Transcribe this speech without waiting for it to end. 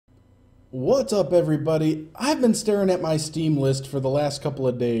What's up, everybody? I've been staring at my Steam list for the last couple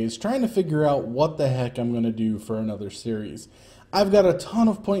of days, trying to figure out what the heck I'm going to do for another series. I've got a ton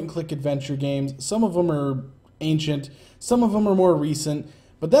of point-and-click adventure games. Some of them are ancient, some of them are more recent,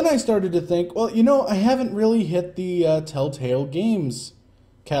 but then I started to think, well, you know, I haven't really hit the Telltale Games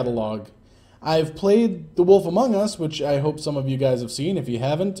catalog. I've played The Wolf Among Us, which I hope some of you guys have seen. If you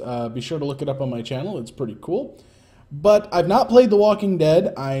haven't, be sure to look it up on my channel. It's pretty cool. But I've not played The Walking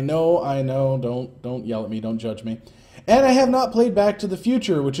Dead. I know, don't yell at me, don't judge me. And I have not played Back to the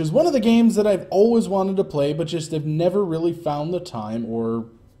Future, which is one of the games that I've always wanted to play, but just have never really found the time or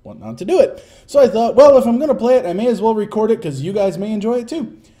whatnot to do it. So I thought, well, if I'm going to play it, I may as well record it, because you guys may enjoy it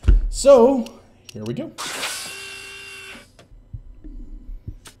too. So, here we go.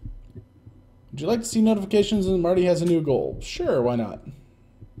 Would you like to see notifications when Marty has a new goal? Sure, why not?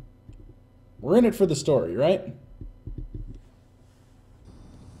 We're in it for the story, right?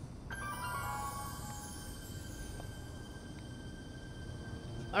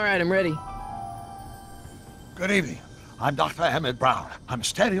 All right, I'm ready. Good evening. I'm Dr. Emmett Brown. I'm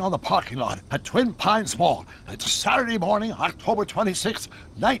standing on the parking lot at Twin Pines Mall. It's Saturday morning, October 26th,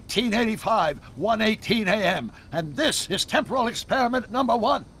 1985, 1:18 a.m. And this is temporal experiment number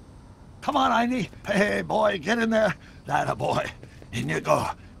 1. Come on, Einie. Hey, boy, get in there. That a boy. In you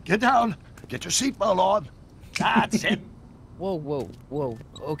go. Get down. Get your seatbelt on. That's it. Whoa,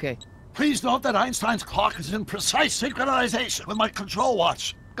 okay. Please note that Einstein's clock is in precise synchronization with my control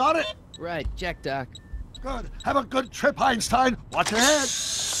watch. Got it? Right, check, Doc. Good. Have a good trip, Einstein. Watch your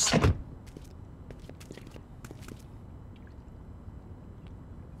head.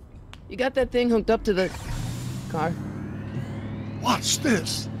 You got that thing hooked up to the car? Watch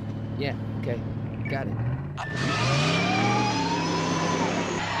this. Yeah, okay. Got it.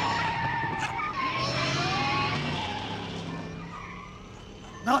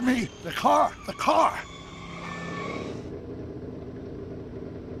 Not me. The car. The car.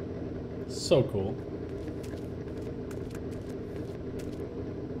 So cool.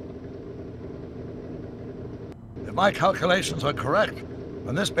 If my calculations are correct,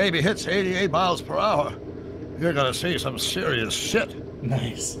 when this baby hits 88 miles per hour, you're gonna see some serious shit.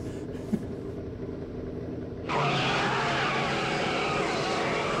 Nice.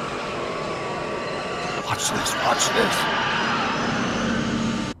 Watch this, watch this.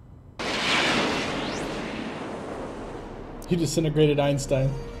 You disintegrated Einstein.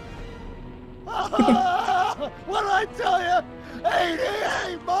 What did I tell you?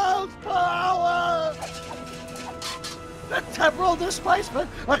 88 miles per hour! The temporal displacement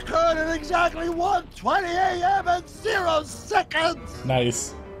occurred at exactly 1:20 a.m. and 0 seconds!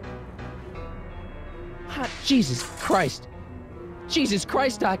 Nice. Ah, Jesus Christ. Jesus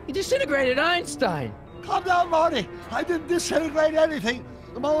Christ, Doc. You disintegrated Einstein. Calm down, Marty. I didn't disintegrate anything.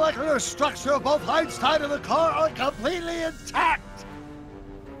 The molecular structure of both Einstein and the car are completely intact.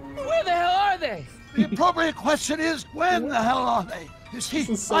 Where the hell are they? The appropriate question is, when the hell are they? You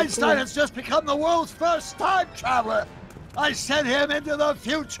see, So Einstein cool. has just become the world's first time traveler. I sent him into the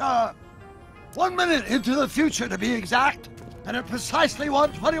future. 1 minute into the future, to be exact. And at precisely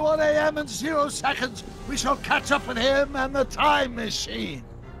 1:21 a.m. and 0 seconds, we shall catch up with him and the time machine.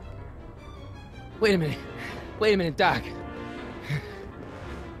 Wait a minute, Doc.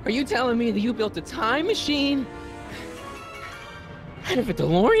 Are you telling me that you built a time machine out of a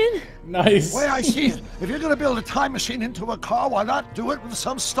DeLorean? Nice. The way I see it, if you're going to build a time machine into a car, why not do it with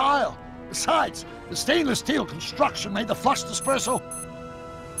some style? Besides, the stainless steel construction made the flux dispersal.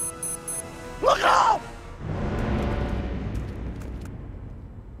 Look out!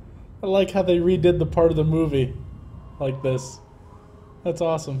 I like how they redid the part of the movie like this. That's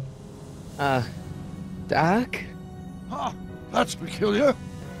awesome. Doc? Huh, that's peculiar.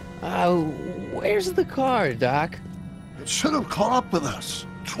 Where's the car, Doc? It should have caught up with us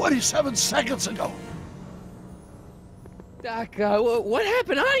 27 seconds ago. Doc, what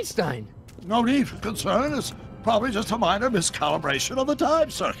happened to Einstein? No need for concern. It's probably just a minor miscalibration of the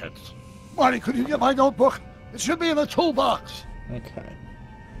time circuits. Marty, could you get my notebook? It should be in the toolbox. Okay.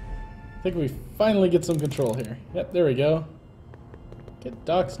 I think we finally get some control here. Yep, there we go. Get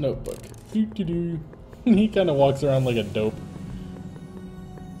Doc's notebook. Doo-doo-doo. He kind of walks around like a dope.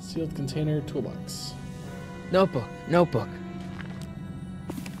 Sealed container, toolbox. Notebook.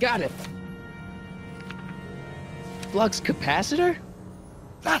 Got it. Flux capacitor?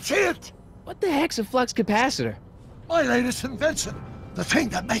 That's it! What the heck's a flux capacitor? My latest invention. The thing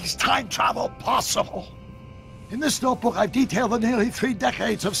that makes time travel possible. In this notebook, I've detailed the nearly 3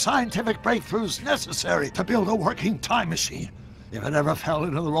 decades of scientific breakthroughs necessary to build a working time machine. If it ever fell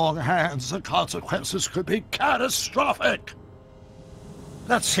into the wrong hands, the consequences could be catastrophic.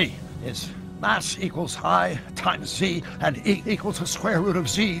 Let's see. is mass equals I times Z, and E equals the square root of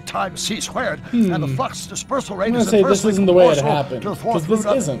Z times C squared. And the flux dispersal rate I'm is gonna say this inversely isn't the way it proportional happened, to the because fourth this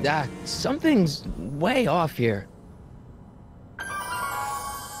root of... isn't. Doc, something's way off here.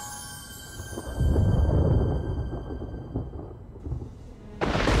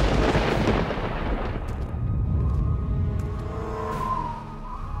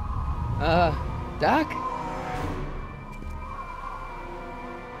 Doc?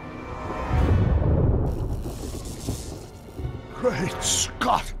 Great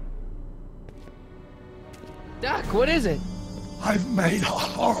Scott! Doc, what is it? I've made a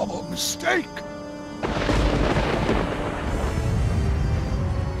horrible mistake!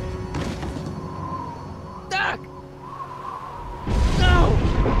 Doc!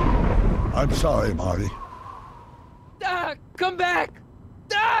 No! I'm sorry, Marty. Doc, come back!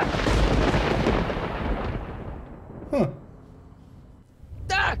 Doc! Huh.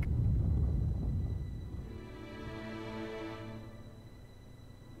 Doc!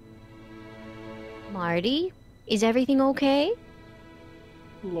 Marty, is everything okay?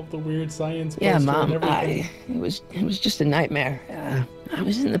 Love the weird science. Yeah, poster Mom. and everything. It was just a nightmare. I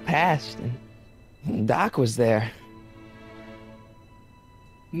was in the past, and Doc was there.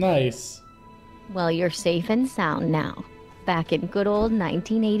 Nice. Well, you're safe and sound now. Back in good old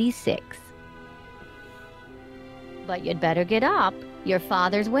 1986. But you'd better get up. Your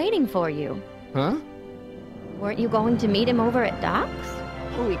father's waiting for you. Huh? Weren't you going to meet him over at Doc's?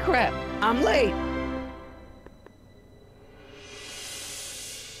 Holy crap! I'm late.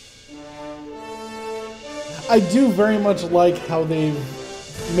 I do very much like how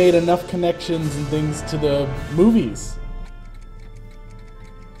they've made enough connections and things to the movies.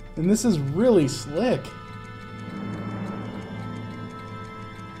 And this is really slick.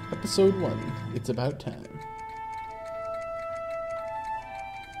 Episode 1. It's about time.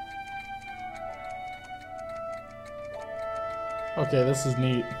 Okay, this is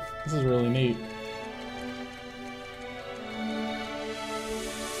neat. This is really neat.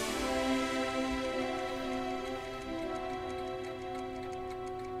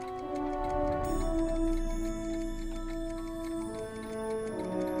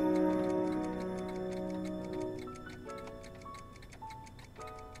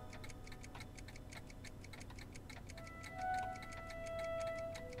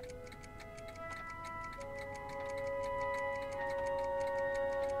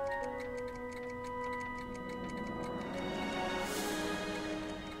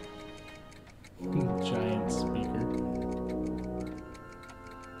 Giant speaker.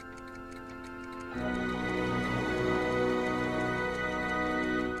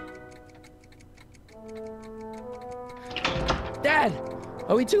 Dad!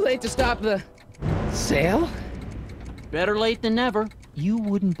 Are we too late to stop the sale? Better late than never. You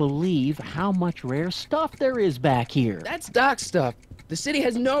wouldn't believe how much rare stuff there is back here. That's Doc's stuff. The city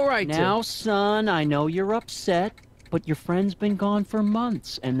has no right to. Now, son, I know you're upset, but your friend's been gone for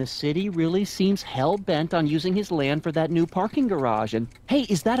months, and the city really seems hell-bent on using his land for that new parking garage. And, hey,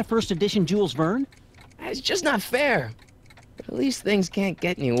 is that a first edition Jules Verne? It's just not fair. But at least things can't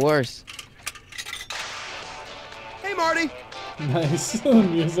get any worse. Hey, Marty! Nice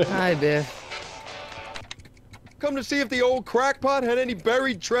music. Hi, Biff. Come to see if the old crackpot had any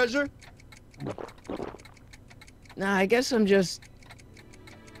buried treasure? Nah, I guess I'm just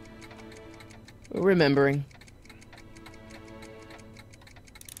remembering.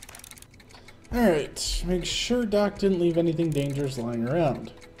 Alright, make sure Doc didn't leave anything dangerous lying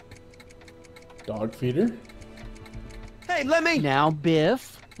around. Dog feeder. Hey, let me... Now,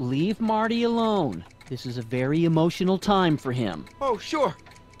 Biff, leave Marty alone. This is a very emotional time for him. Oh, sure.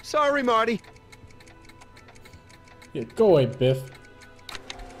 Sorry, Marty. Yeah, go away, Biff.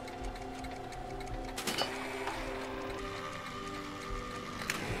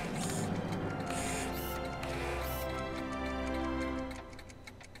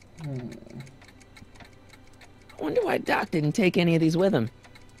 I wonder why Doc didn't take any of these with him.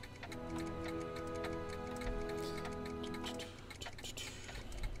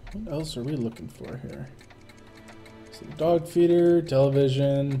 What else are we looking for here? So dog feeder,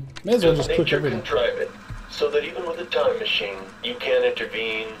 television. May as well just click Nature everything. contrive it so that even with a time machine, you can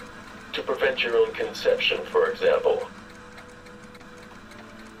intervene to prevent your own conception, for example.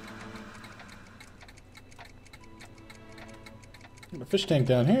 A fish tank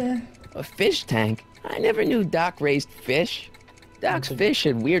down here. A fish tank? I never knew Doc raised fish. Doc's fish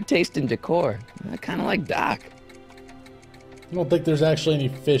had weird taste in decor. I kind of like Doc. I don't think there's actually any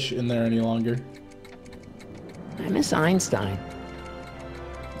fish in there any longer. I miss Einstein.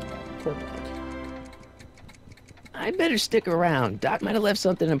 Poor dog. I better stick around. Doc might have left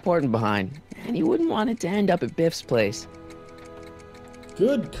something important behind, and you wouldn't want it to end up at Biff's place.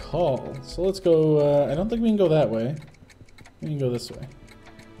 Good call. So let's go, I don't think we can go that way. We can go this way.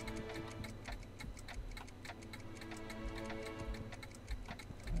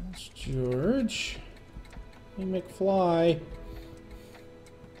 That's George. Hey, McFly.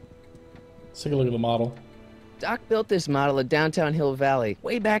 Let's take a look at the model. Doc built this model at downtown Hill Valley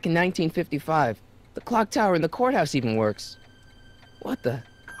way back in 1955. The clock tower in the courthouse even works. What the?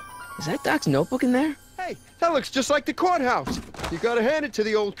 Is that Doc's notebook in there? Hey, that looks just like the courthouse. You gotta hand it to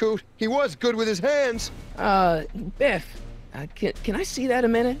the old coot. He was good with his hands. Biff, can I see that a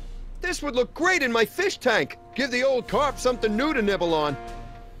minute? This would look great in my fish tank. Give the old carp something new to nibble on.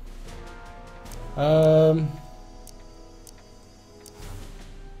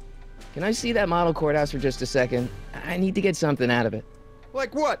 Can I see that model courthouse for just a second? I need to get something out of it.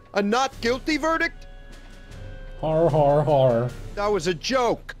 Like what? A not guilty verdict? Har, har, har. That was a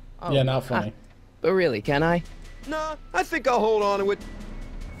joke. Oh, Yeah, not funny. But really, can I? Nah, I think I'll hold on to it.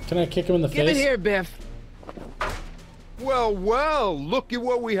 Can I kick him in the Give face? it here, Biff. Well, well, look at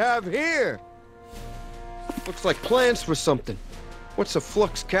what we have here. Looks like plans for something. What's a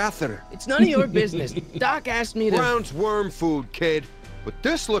flux catheter? It's none of your business. Doc asked me to... Brown's worm food, kid. But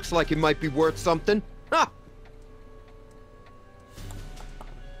this looks like it might be worth something. Ha!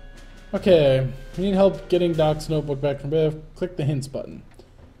 Okay, we need help getting Doc's notebook back from Biff. Click the hints button.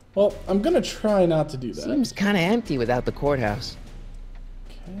 Well, I'm gonna try not to do that. Seems kind of empty without the courthouse.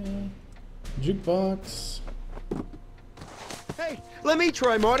 Okay. Jukebox. Hey, let me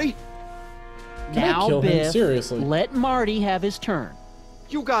try, Marty. Can I Now, kill him? Biff, Seriously. let Marty have his turn.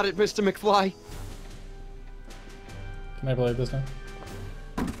 You got it, Mr. McFly. Can I play it this time?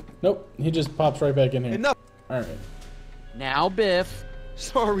 Nope, he just pops right back in here. Enough. Alright. Now, Biff.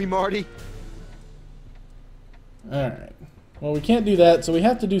 Sorry, Marty. Alright. Well, we can't do that, so we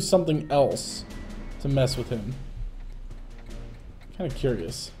have to do something else to mess with him. Kind of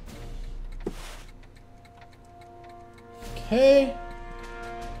curious. Okay.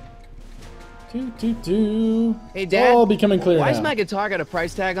 Hey, It's Dad. all becoming clear Why's now. my guitar got a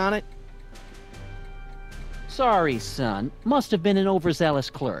price tag on it? Sorry, son. Must have been an overzealous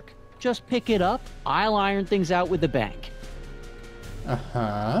clerk. Just pick it up. I'll iron things out with the bank.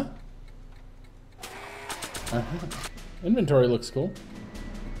 Uh-huh. Uh-huh. Inventory looks cool.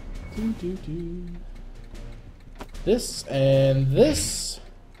 This and this.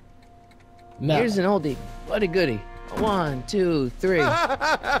 Now. Here's an oldie, but a goodie. 1, 2, 3.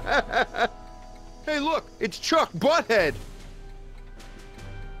 Hey, look, it's Chuck Butthead.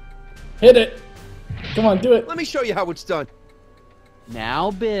 Hit it! Come on, do it! Let me show you how it's done.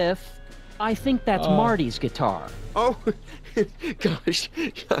 Now, Biff. I think that's Marty's guitar. Oh, gosh.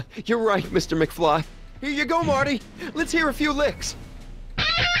 You're right, Mr. McFly. Here you go, Marty. Let's hear a few licks.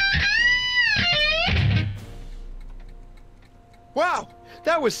 Wow,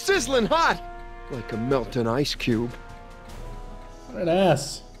 that was sizzling hot. Like a melting ice cube. What an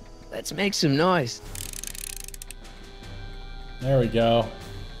ass. Let's make some noise. There we go.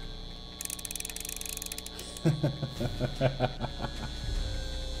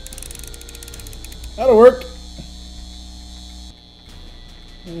 That'll work.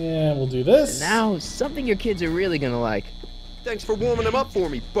 And we'll do this. Now, something your kids are really gonna like. Thanks for warming them up for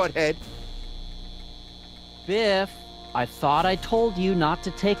me, Butthead. Biff, I thought I told you not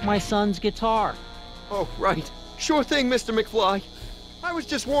to take my son's guitar. Oh, right. Sure thing, Mr. McFly. I was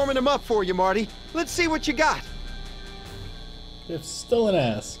just warming him up for you, Marty. Let's see what you got. It's still an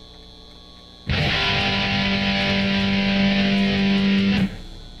ass.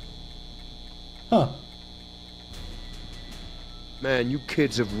 Huh. Man, you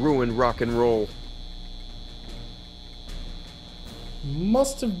kids have ruined rock and roll.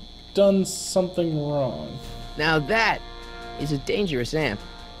 Must have done something wrong. Now that is a dangerous amp.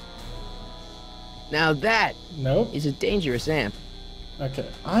 Now that Nope. is a dangerous amp. Okay,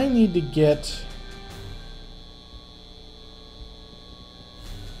 I need to get...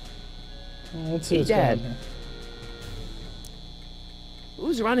 Well, let's see Hey, what's Dad. going on here.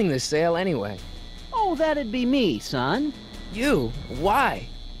 Who's running this sale anyway? Oh, that'd be me, son. You? Why?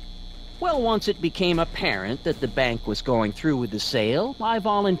 Well, once it became apparent that the bank was going through with the sale, I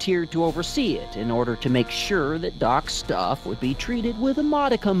volunteered to oversee it in order to make sure that Doc's stuff would be treated with a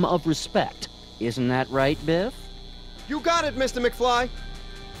modicum of respect. Isn't that right, Biff? You got it, Mr. McFly.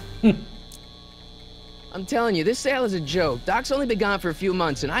 I'm telling you, this sale is a joke. Doc's only been gone for a few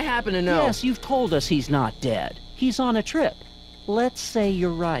months, and I happen to know. Yes, you've told us he's not dead. He's on a trip. Let's say you're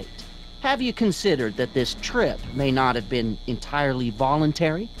right. Have you considered that this trip may not have been entirely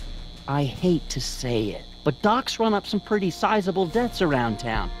voluntary? I hate to say it, but Doc's run up some pretty sizable debts around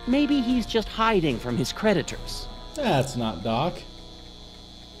town. Maybe he's just hiding from his creditors. That's not Doc.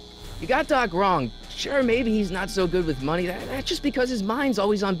 You got Doc wrong. Sure, maybe he's not so good with money. That's just because his mind's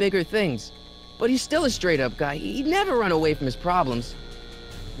always on bigger things. But he's still a straight-up guy. He'd never run away from his problems.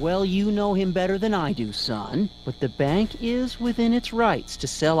 Well, you know him better than I do, son. But the bank is within its rights to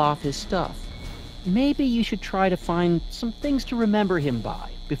sell off his stuff. Maybe you should try to find some things to remember him by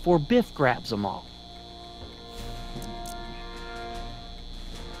before Biff grabs them all.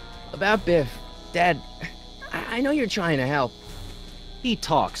 About Biff, Dad, I know you're trying to help. He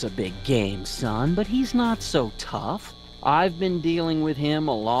talks a big game, son, but he's not so tough. I've been dealing with him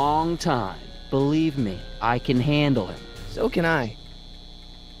a long time. Believe me, I can handle him. So can I.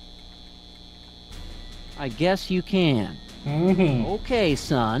 I guess you can. Okay,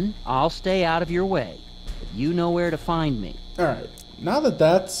 son, I'll stay out of your way. But you know where to find me. Alright, now that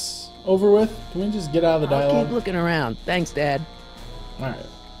that's over with, can we just get out of the I'll dialogue? keep looking around. Thanks, Dad. Alright.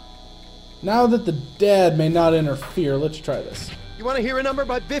 Now that the dad may not interfere, let's try this. You want to hear a number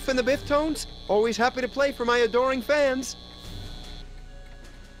by Biff and the Biff Tones? Always happy to play for my adoring fans.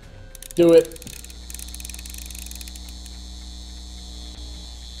 Do it.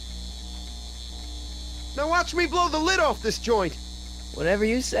 Now watch me blow the lid off this joint. Whatever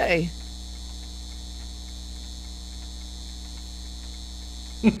you say.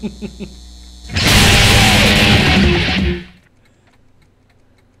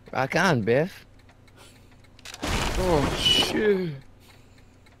 Rock on, Biff. Oh, shit.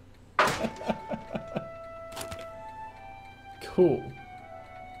 Cool.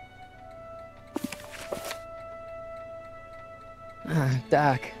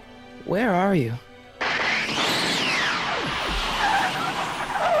 Doc, where are you?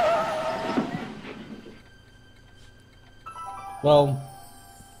 Well,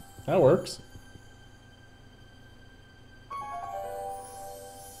 that works.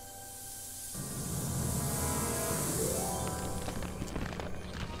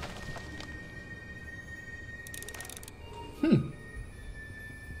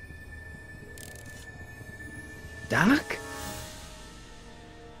 Doc?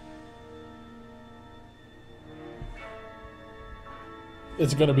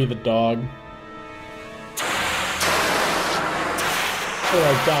 It's gonna be the dog. I feel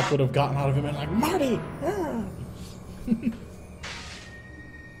like Doc would have gotten out of him and like, Marty! Ah!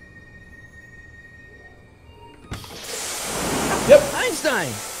 Yep.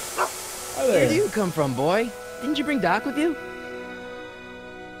 Einstein! Hi there. Where do you come from, boy? Didn't you bring Doc with you?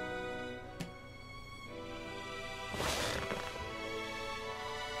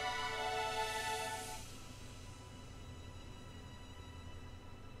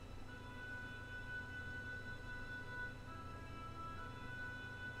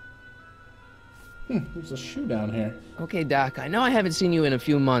 There's a shoe down here. Okay, Doc, I know I haven't seen you in a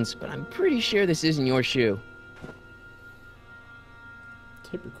few months, but I'm pretty sure this isn't your shoe.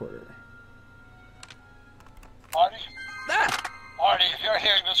 Tape recorder. Marty? Ah! Marty, if you're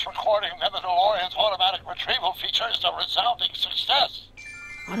hearing this recording, then the DeLorean's automatic retrieval feature is a resounding success.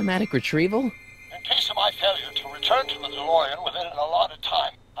 Automatic retrieval? In case of my failure to return to the DeLorean within an allotted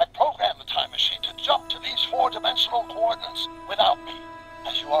time, I programmed the time machine to jump to these four-dimensional coordinates without me.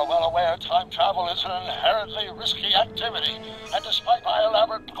 As you are well aware, time travel is an inherently risky activity, and despite my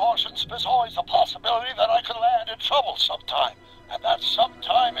elaborate precautions, there's always a possibility that I could land in trouble sometime. And that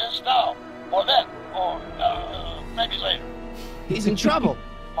sometime is now, or then, or maybe later. He's in trouble.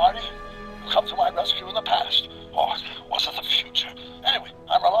 Marty, you come to my rescue in the past, or was it the future? Anyway,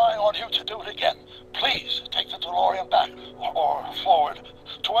 I'm relying on you to do it again. Please take the DeLorean back, or forward,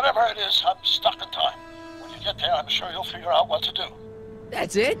 to whatever it is. I'm stuck in time. When you get there, I'm sure you'll figure out what to do.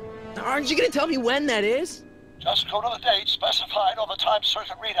 That's it? Aren't you gonna tell me when that is? Just go to the date specified on the time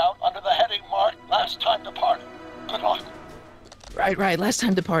circuit readout under the heading marked Last Time Departed. Good luck. Right, last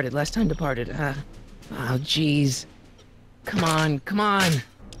time departed. Oh, jeez. Come on.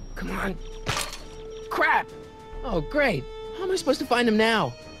 Crap! Oh, great. How am I supposed to find him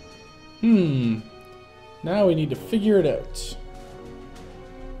now? Now we need to figure it out.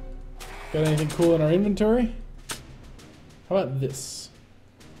 Got anything cool in our inventory? How about this?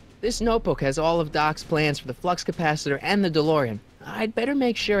 This notebook has all of Doc's plans for the flux capacitor and the DeLorean. I'd better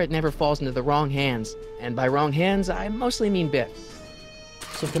make sure it never falls into the wrong hands. And by wrong hands, I mostly mean Biff.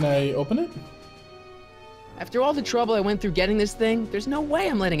 So can I open it? After all the trouble I went through getting this thing, there's no way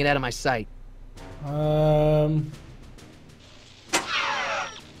I'm letting it out of my sight.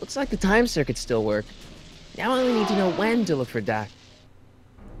 Looks like the time circuits still work. Now I only need to know when to look for Doc.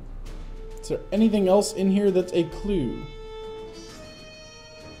 Is there anything else in here that's a clue?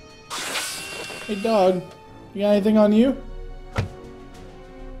 Hey, dog. You got anything on you? That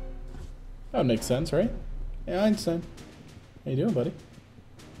would make sense, right? Hey, Einstein. How you doing, buddy?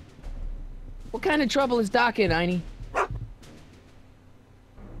 What kind of trouble is Doc in, Einie?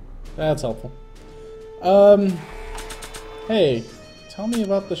 That's helpful. Hey, tell me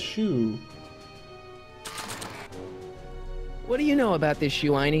about the shoe. What do you know about this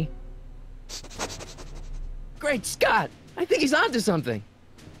shoe, Einie? Great Scott! I think he's onto something.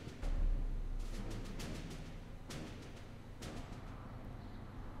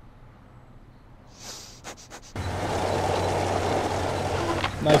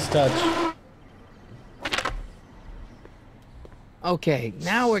 Nice touch. Okay,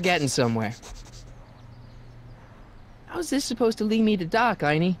 now we're getting somewhere. How's this supposed to lead me to Doc,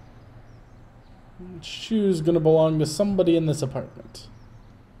 Einie? Shoe's gonna belong to somebody in this apartment.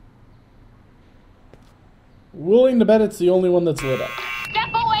 Willing to bet it's the only one that's lit up. Step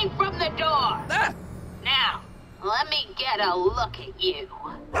away from the door! Ah! Now, let me get a look at you.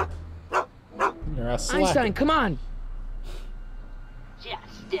 You're a slacker. Einstein, come on! Just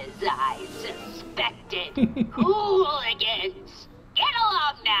as I suspected. Hooligans! Get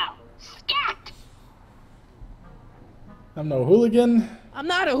along now! Scat! I'm no hooligan. I'm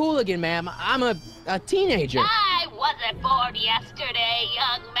not a hooligan, ma'am. I'm a teenager. I wasn't born yesterday,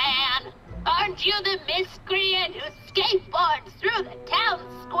 young man. Aren't you the miscreant who skateboards through the town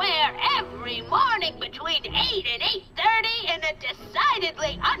square every morning between 8 and 8:30 in a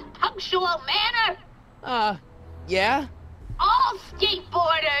decidedly unpunctual manner? Yeah? All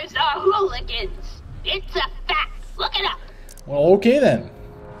skateboarders are hooligans. It's a fact. Look it up. Well, okay then.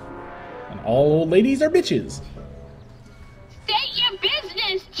 And all old ladies are bitches. State your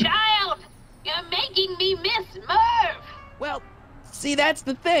business, child. You're making me miss Merv. Well, see, that's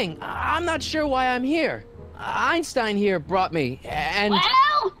the thing. I'm not sure why I'm here. Einstein here brought me, and...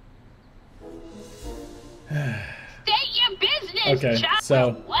 Well? State your business, Okay, child.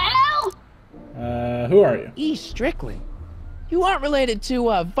 so- Well? Who are you? E. Strickland. You aren't related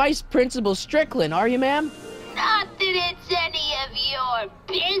to, Vice Principal Strickland, are you, ma'am? Not that it's any of your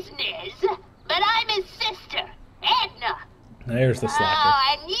business, but I'm his sister, Edna. There's the slacker.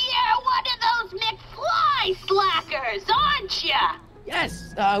 Oh, and you're one of those McFly slackers, aren't ya?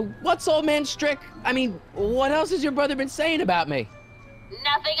 Yes, what's old man I mean, what else has your brother been saying about me?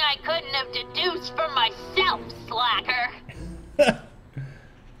 Nothing I couldn't have deduced for myself, slacker.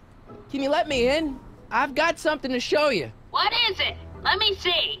 Can you let me in? I've got something to show you. What is it? Let me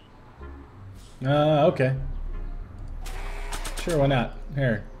see. Okay. Sure, why not?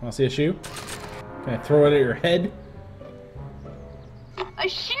 Here, wanna see a shoe? Can I throw it at your head? A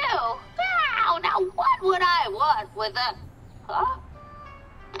shoe? Wow, now what would I want with a... Huh?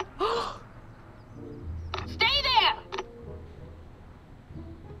 Stay there!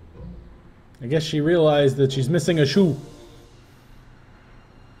 I guess she realized that she's missing a shoe.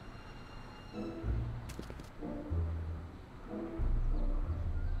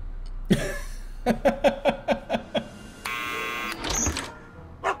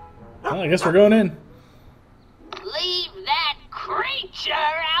 Well, I guess we're going in. Leave that creature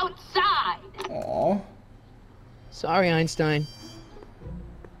outside! Aw, Sorry, Einstein.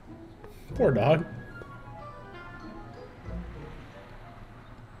 poor dog.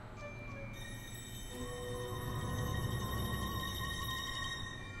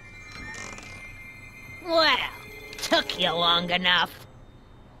 Well, took you long enough.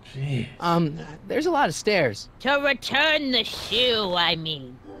 Jeez. There's a lot of stairs. To return the shoe, I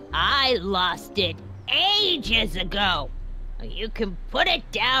mean. I lost it ages ago. You can put it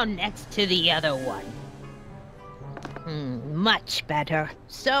down next to the other one. Much better.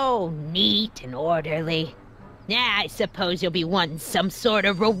 So neat and orderly. I suppose you'll be wanting some sort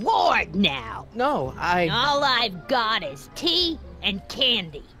of reward now. No, All I've got is tea and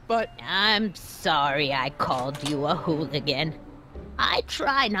candy. But... I'm sorry I called you a hooligan. I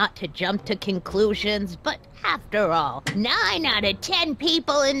try not to jump to conclusions, but after all, 9 out of 10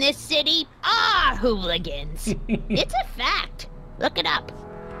 people in this city are hooligans. It's a fact. Look it up.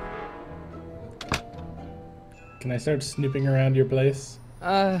 Can I start snooping around your place?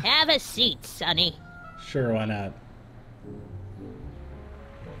 Have a seat, Sonny. Sure, why not?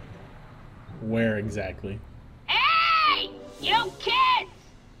 Where exactly? Hey! You kids!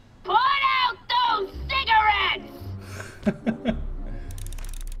 Put out those cigarettes!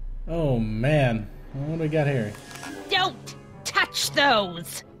 Oh man, what do we got here? Don't touch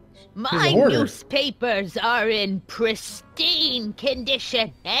those! He's My a hoarder. newspapers are in pristine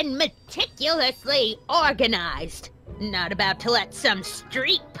condition and meticulously organized. Not about to let some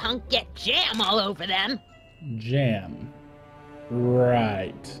street punk get jam all over them. Jam.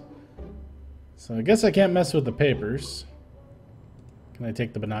 Right. So I guess I can't mess with the papers. Can I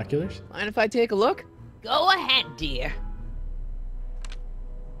take the binoculars? Mind if I take a look? Go ahead, dear.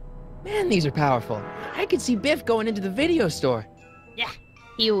 Man, these are powerful. I could see Biff going into the video store. Yeah,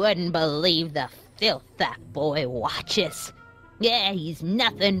 you wouldn't believe the filth that boy watches. Yeah, he's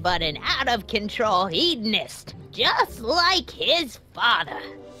nothing but an out-of-control hedonist, just like his father.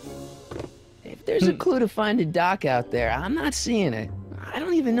 If there's a clue to finding Doc out there, I'm not seeing it. I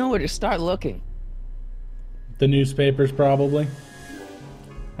don't even know where to start looking. The newspapers, probably.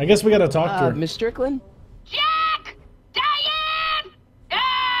 I guess we gotta talk to her. Miss Strickland? Jack! Diane!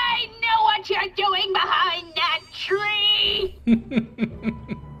 I know what you're doing behind that tree!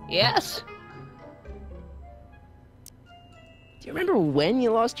 Yes? Do you remember when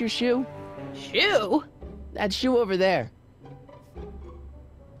you lost your shoe? Shoe? That shoe over there.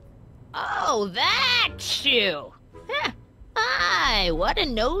 Oh, that shoe! Huh. Aye, what a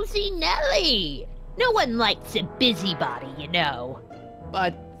nosy Nelly! No one likes a busybody, you know.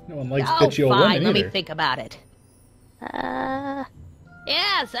 But No one likes Oh, bitchy old fine, women let either. me think about it.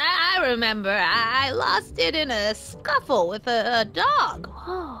 Yes, I remember. I lost it in a scuffle with a dog.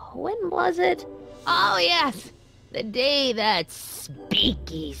 Oh, when was it? Oh, yes. The day that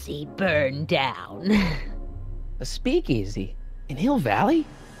speakeasy burned down. a speakeasy in Hill Valley?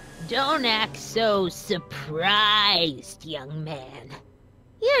 Don't act so surprised, young man.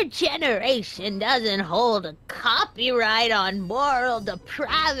 Your generation doesn't hold a copyright on moral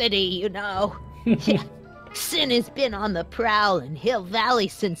depravity, you know. Sin has been on the prowl in Hill Valley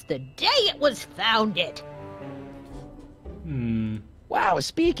since the day it was founded. Wow, a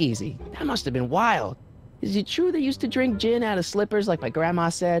speakeasy. That must have been wild. Is it true they used to drink gin out of slippers like my grandma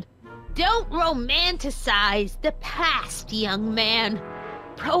said? Don't romanticize the past, young man.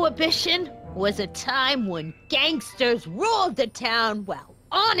 Prohibition was a time when gangsters ruled the town while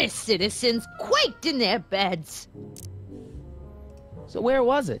honest citizens quaked in their beds. So where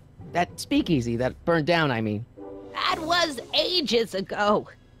was it? That speakeasy that burned down, I mean. That was ages ago.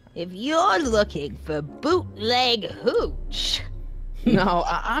 If you're looking for bootleg hooch. No,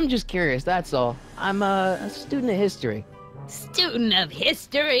 I'm just curious, that's all. I'm a student of history. Student of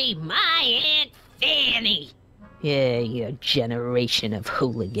history, my Aunt Fanny. Yeah, your generation of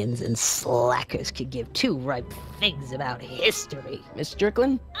hooligans and slackers could give two ripe figs about history. Miss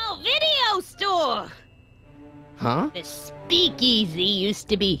Strickland? Oh, video store! Huh? The speakeasy used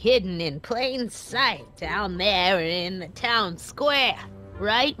to be hidden in plain sight down there in the town square,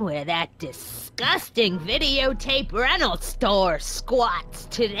 right where that disgusting videotape rental store squats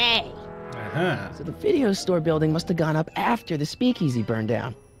today. Uh-huh. So the video store building must have gone up after the speakeasy burned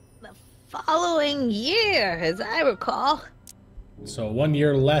down. Following year, as I recall. So 1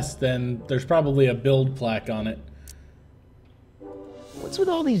 year less than there's probably a build plaque on it. What's with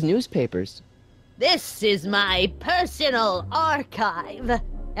all these newspapers? This is my personal archive.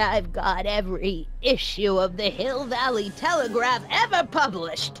 I've got every issue of the Hill Valley Telegraph ever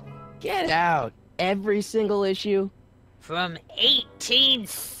published. Get out. Every single issue? From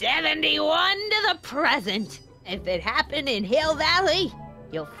 1871 to the present. If it happened in Hill Valley,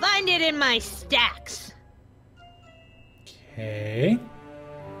 you'll find it in my stacks. Okay.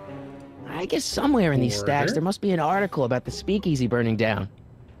 I guess somewhere in these stacks Order. there must be an article about the speakeasy burning down.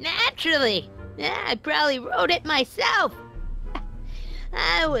 Naturally. Yeah, I probably wrote it myself.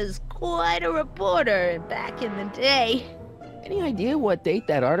 I was quite a reporter back in the day. Any idea what date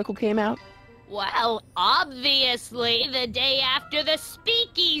that article came out? Well, obviously the day after the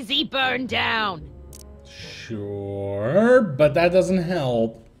speakeasy burned down. Sure, but that doesn't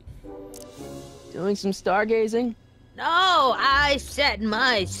help. Doing some stargazing? No, I set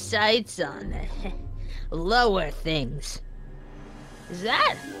my sights on lower things. Is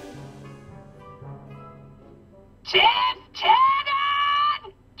that?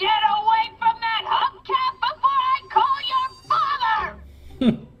 Tannen! Get away from that hubcap before I call your father!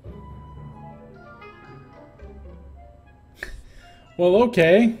 Well,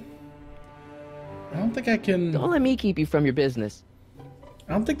 okay. I don't think I can... Don't let me keep you from your business.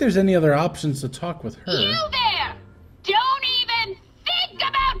 I don't think there's any other options to talk with her. You there! Don't even think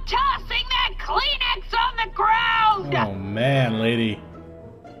about tossing that Kleenex on the ground! Oh, man, lady.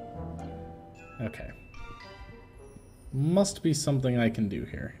 Okay. Must be something I can do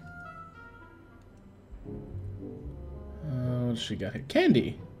here. What's she got here?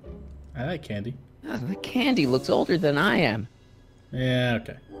 Candy. I like candy. Oh, the candy looks older than I am. Yeah,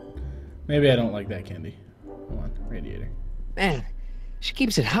 okay. Maybe I don't like that candy. Come on, radiator. Man, she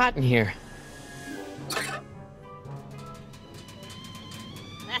keeps it hot in here.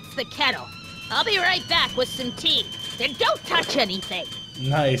 That's the kettle. I'll be right back with some tea. Then don't touch anything.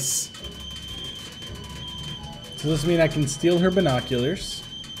 Nice. So does this mean I can steal her binoculars?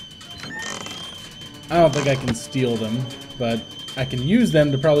 I don't think I can steal them, but I can use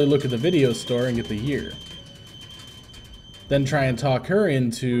them to probably look at the video store and get the year. Then try and talk her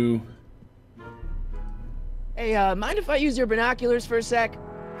into... Hey, mind if I use your binoculars for a sec?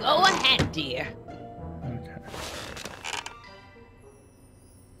 Go ahead, dear. Okay.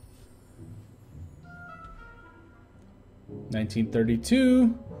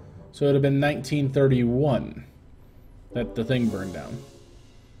 $1932, so it would have been 1931 that the thing burned down.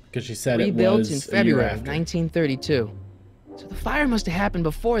 Because she said it Rebuilt was in a year February of after. 1932. So the fire must have happened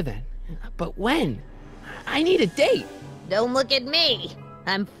before then. But when? I need a date. Don't look at me.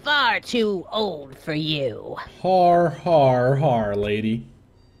 I'm far too old for you. Har, har, har, lady.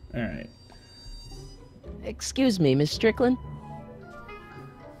 Alright. Excuse me, Miss Strickland?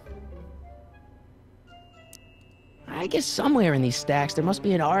 I guess somewhere in these stacks there must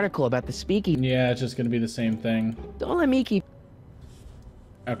be an article about the speakeasy. Yeah, it's just gonna be the same thing. Don't let me keep...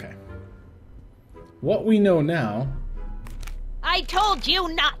 Okay. What we know now... I told you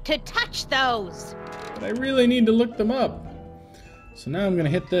not to touch those. But I really need to look them up. So now I'm gonna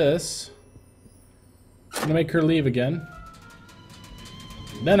hit this. I'm gonna make her leave again.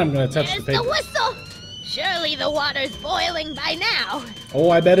 Then I'm gonna touch the There's paper. the whistle. Surely the water's boiling by now.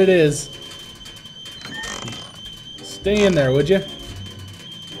 Oh, I bet it is. Stay in there, would you?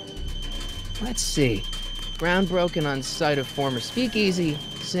 Let's see. Ground broken on site of former speakeasy.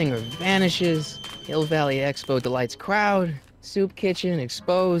 Singer vanishes. Hill Valley Expo delights crowd. Soup kitchen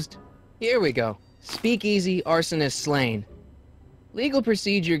exposed. Here we go. Speakeasy arsonist slain. Legal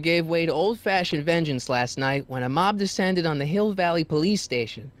procedure gave way to old-fashioned vengeance last night when a mob descended on the Hill Valley police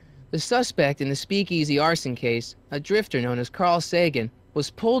station. The suspect in the speakeasy arson case, a drifter known as Carl Sagan,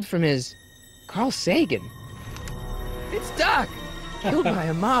 was pulled from his... Carl Sagan? It's Doc! Killed by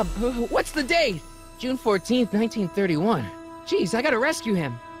a mob. What's the date? June 14th, 1931. Jeez, I gotta rescue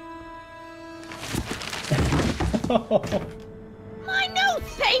him. My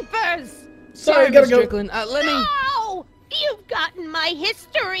newspapers! Sorry, gotta Miss go. Strickland. Let me... No! You've gotten my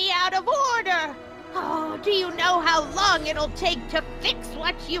history out of order. Oh, do you know how long it'll take to fix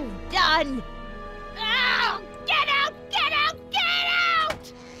what you've done? Oh, get out! Get out! Get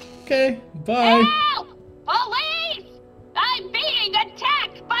out! Okay, bye. Help! Police! I'm being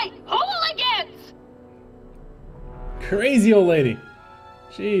attacked by hooligans! Crazy old lady.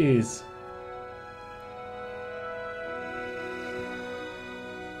 Jeez.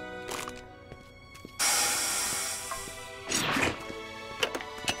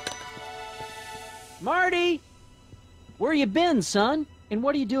 Marty! Where you been, son? And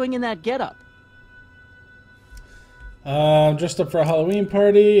what are you doing in that getup? I'm dressed up for a Halloween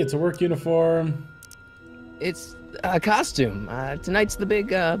party. It's a work uniform. It's a costume. Tonight's the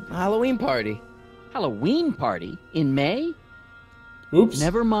big Halloween party. Halloween party? In May? Oops.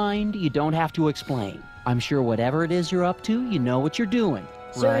 Never mind, you don't have to explain. I'm sure whatever it is you're up to, you know what you're doing.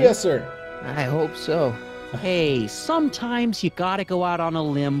 Sir, right? yes, sir. I hope so. Hey, sometimes you gotta go out on a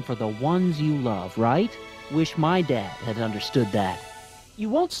limb for the ones you love, right? Wish my dad had understood that. You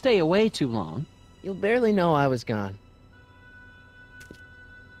won't stay away too long. You'll barely know I was gone.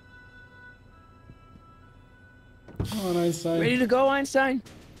 Come on, Einstein. Ready to go, Einstein?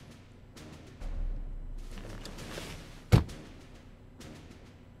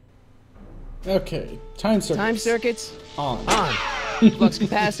 Okay, time circuits. Time circuits On. on. Flux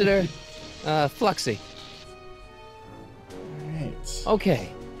capacitor, fluxy. Alright.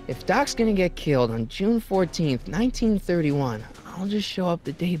 Okay, if Doc's gonna get killed on June 14th, 1931, I'll just show up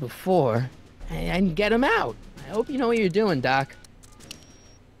the day before and get him out. I hope you know what you're doing, Doc.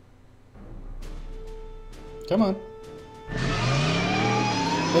 Come on.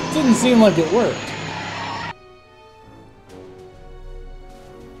 That didn't seem like it worked.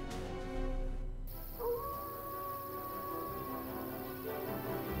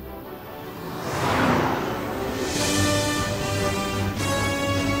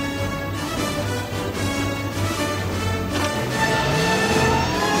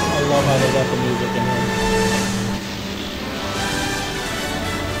 I love how they got the music in here.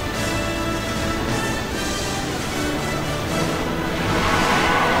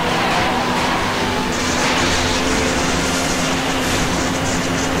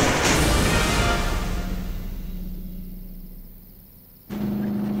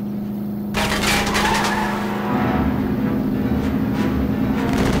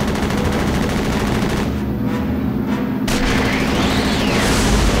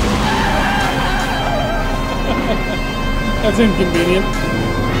 That's inconvenient.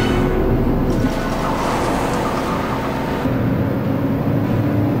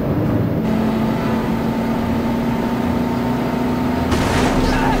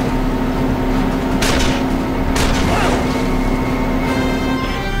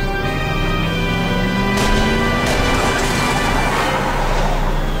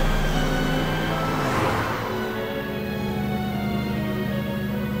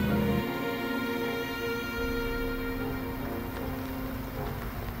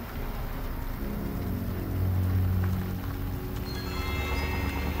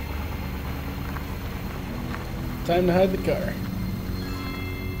 time to hide the car.